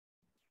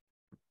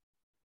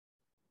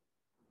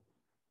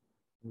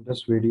In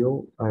this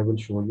video, I will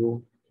show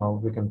you how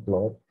we can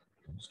plot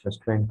stress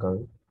strain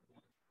curve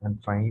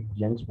and find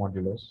Young's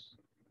modulus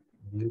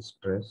yield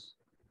stress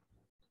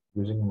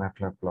using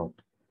MATLAB plot.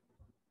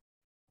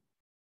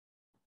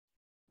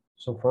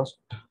 So first,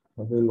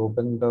 we'll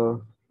open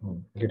the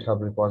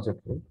GitHub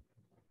repository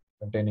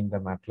containing the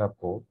MATLAB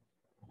code.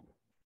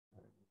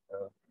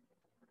 Uh,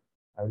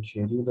 I will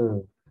share you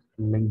the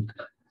link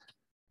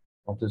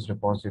of this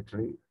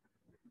repository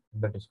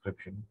in the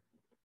description.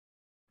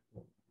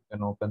 You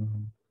can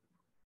open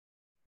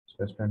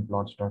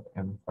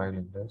stressstrainplots.m file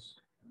in this.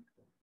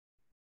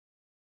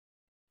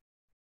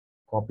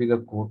 Copy the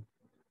code,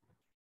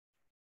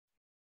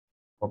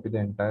 copy the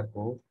entire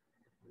code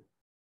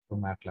to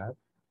MATLAB.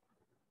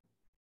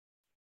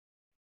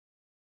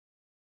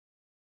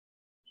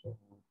 So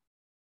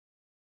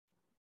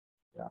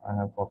yeah, I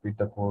have copied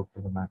the code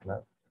to the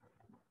MATLAB.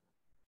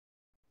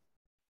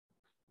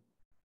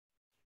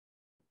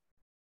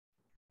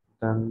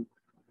 Then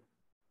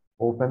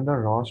open the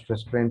raw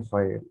stress strain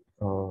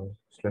file,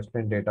 stress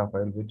strain data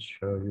file, which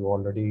you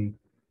already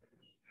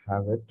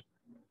have it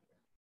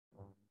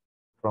uh,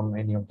 from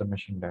any of the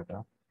machine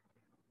data.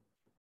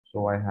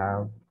 So I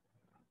have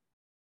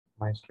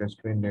my stress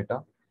strain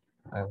data.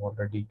 I've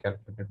already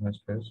calculated my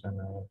stress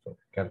and I also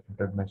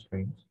calculated my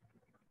strains.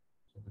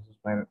 So this is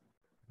my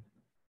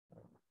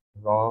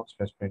raw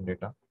stress strain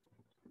data.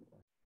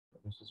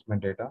 This is my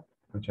data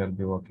which I'll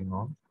be working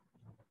on.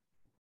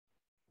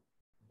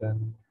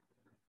 Then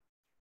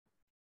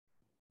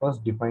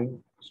first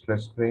define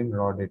stress strain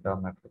raw data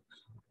matrix.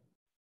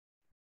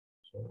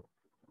 So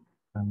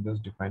I'm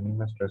just defining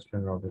my stress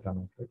strain raw data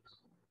matrix.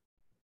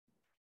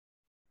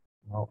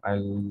 Now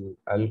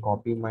I'll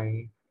copy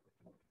my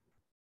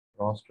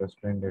raw stress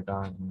strain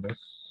data in this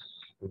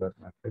to that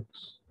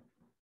matrix.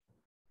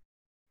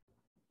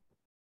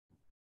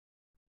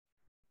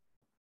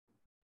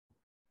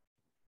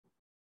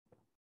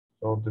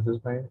 So this is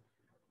my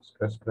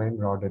stress strain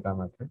raw data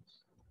matrix.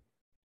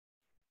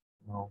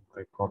 Now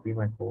I copy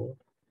my code.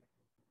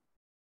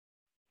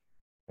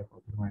 I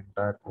copy my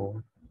entire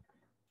code.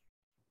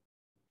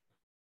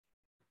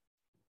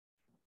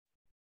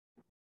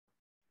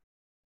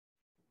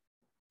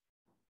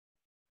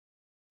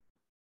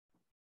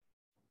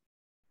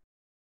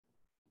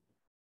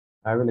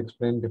 I will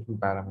explain different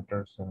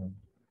parameters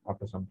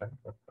after some time,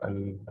 but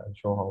I'll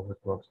show how it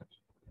works.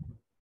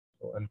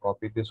 So I'll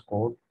copy this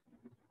code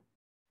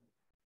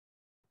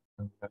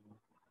and then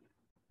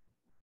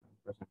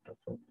press enter.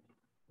 So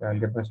yeah, I'll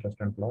get my stress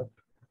strain plot.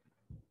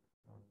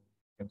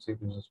 You can see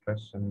this is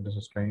stress and this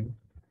is strain. You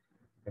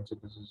can see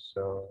this is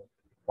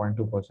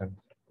 0.2%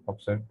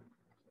 offset.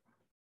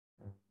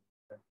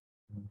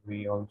 And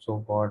we also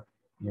got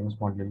Young's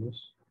modulus.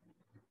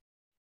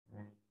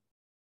 And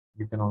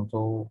you can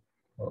also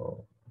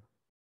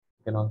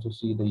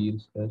see the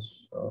yield stress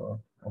of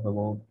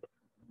about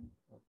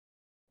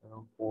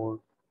around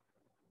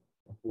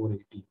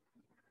 480.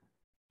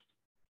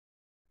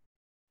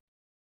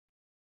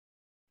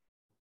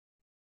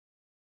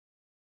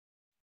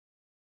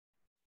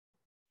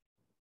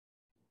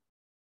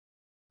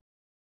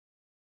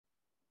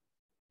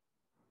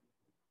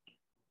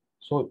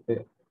 So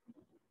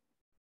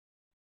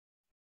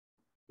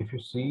if you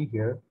see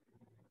here,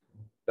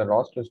 the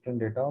raw stress strain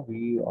data,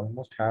 we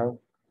almost have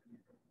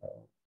a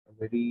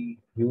very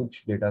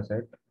huge data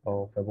set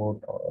of about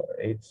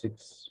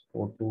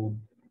 8642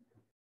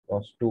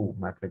 cross 2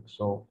 matrix.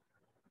 So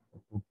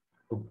to,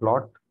 to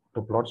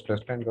plot stress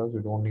strain curves,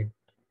 we don't need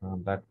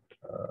that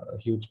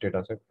huge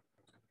data set.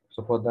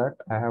 So for that,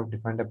 I have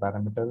defined a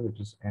parameter which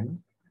is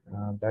n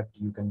that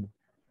you can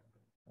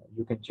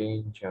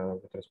change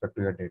with respect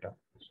to your data.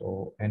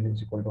 So n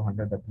is equal to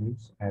 100. That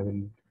means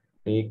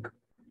take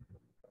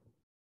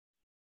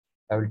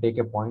I will take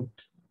a point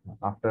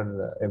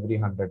after every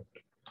 100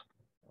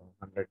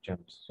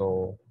 gems.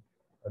 So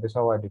that is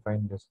how I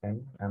define this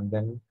n. And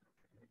then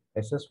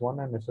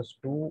SS1 and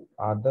SS2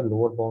 are the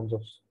lower bounds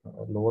of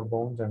lower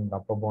bounds and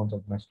upper bounds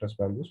of my stress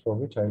values for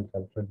which I will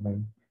calculate my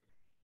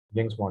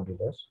Young's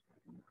modulus.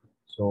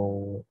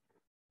 So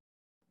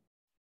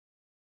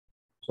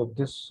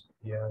this,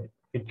 yeah,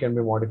 it can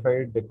be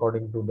modified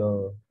according to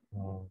the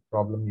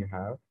problem you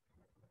have.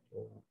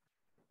 So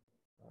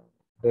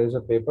there is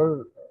a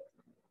paper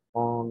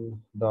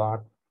on the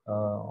art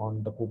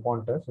on the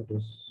coupon test. It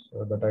is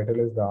the title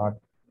is the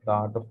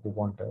art of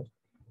coupon test.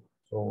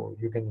 So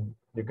you can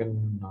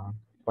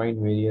find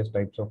various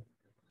types of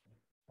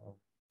uh,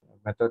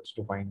 methods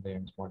to find the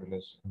Young's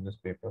modulus in this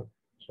paper.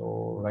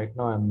 So right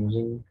now I'm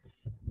using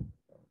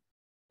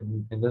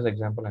in this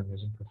example I'm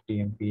using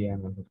 50 MPa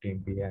and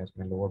 50 MPa as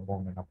my lower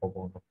bound and upper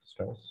bound of the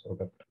stress so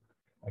that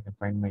I can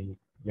find my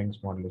Young's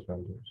modulus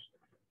values.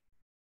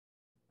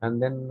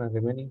 And then the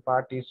remaining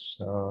part is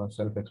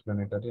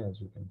self-explanatory, as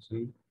you can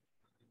see.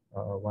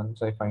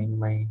 Once I find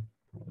my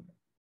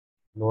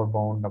lower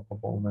bound, upper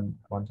bound, and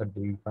once I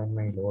define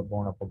my lower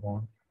bound, upper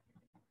bound,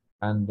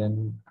 and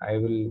then I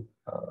will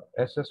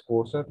SS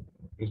courser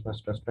is my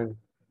stress strain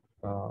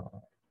uh,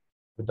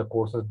 with the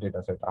courses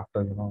data set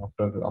after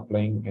after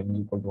applying n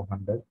equal to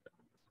 100.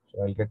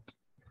 So I'll get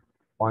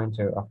points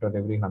after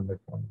every 100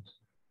 points.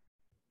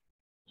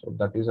 So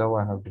that is how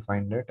I have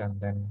defined it, and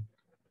then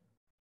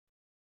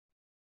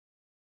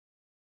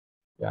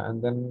yeah,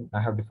 and then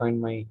I have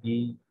defined my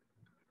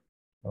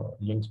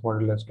Young's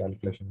modulus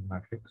calculation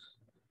matrix.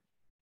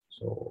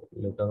 So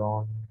later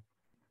on,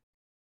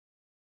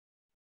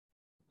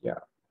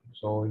 yeah.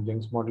 So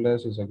Young's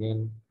modulus is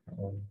again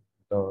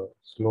the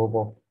slope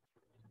of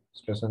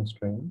stress and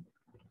strain.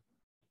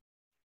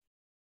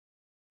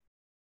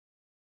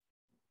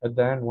 At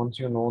the end, once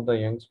you know the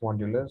Young's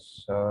modulus,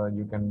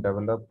 you can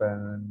develop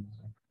an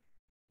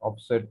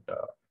offset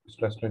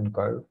stress strain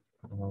curve,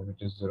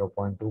 which is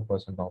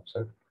 0.2%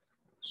 offset.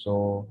 So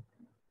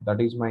that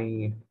is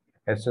my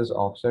SS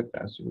offset.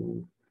 As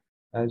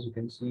you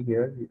can see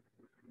here,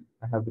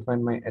 I have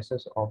defined my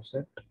SS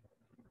offset,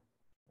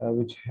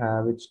 which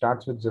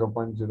starts with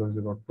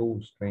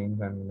 0.002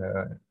 strains, and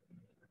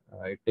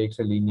it takes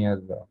a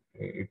linear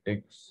it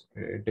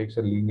takes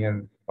a linear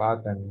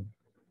path and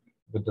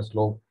with the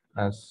slope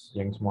as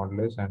Young's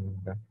modulus, and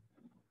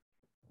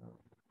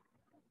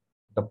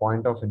the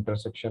point of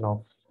intersection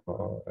of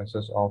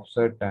SS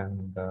offset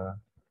and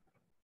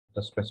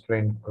the stress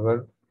strain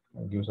curve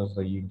gives us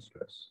the yield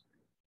stress.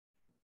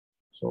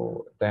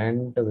 So at the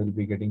end we'll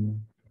be getting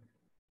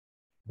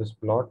this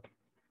plot.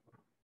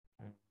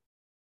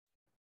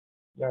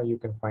 Yeah, you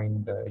can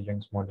find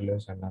Young's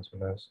modulus and as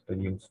well as the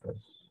yield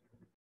stress.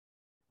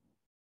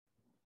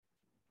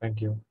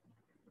 Thank you.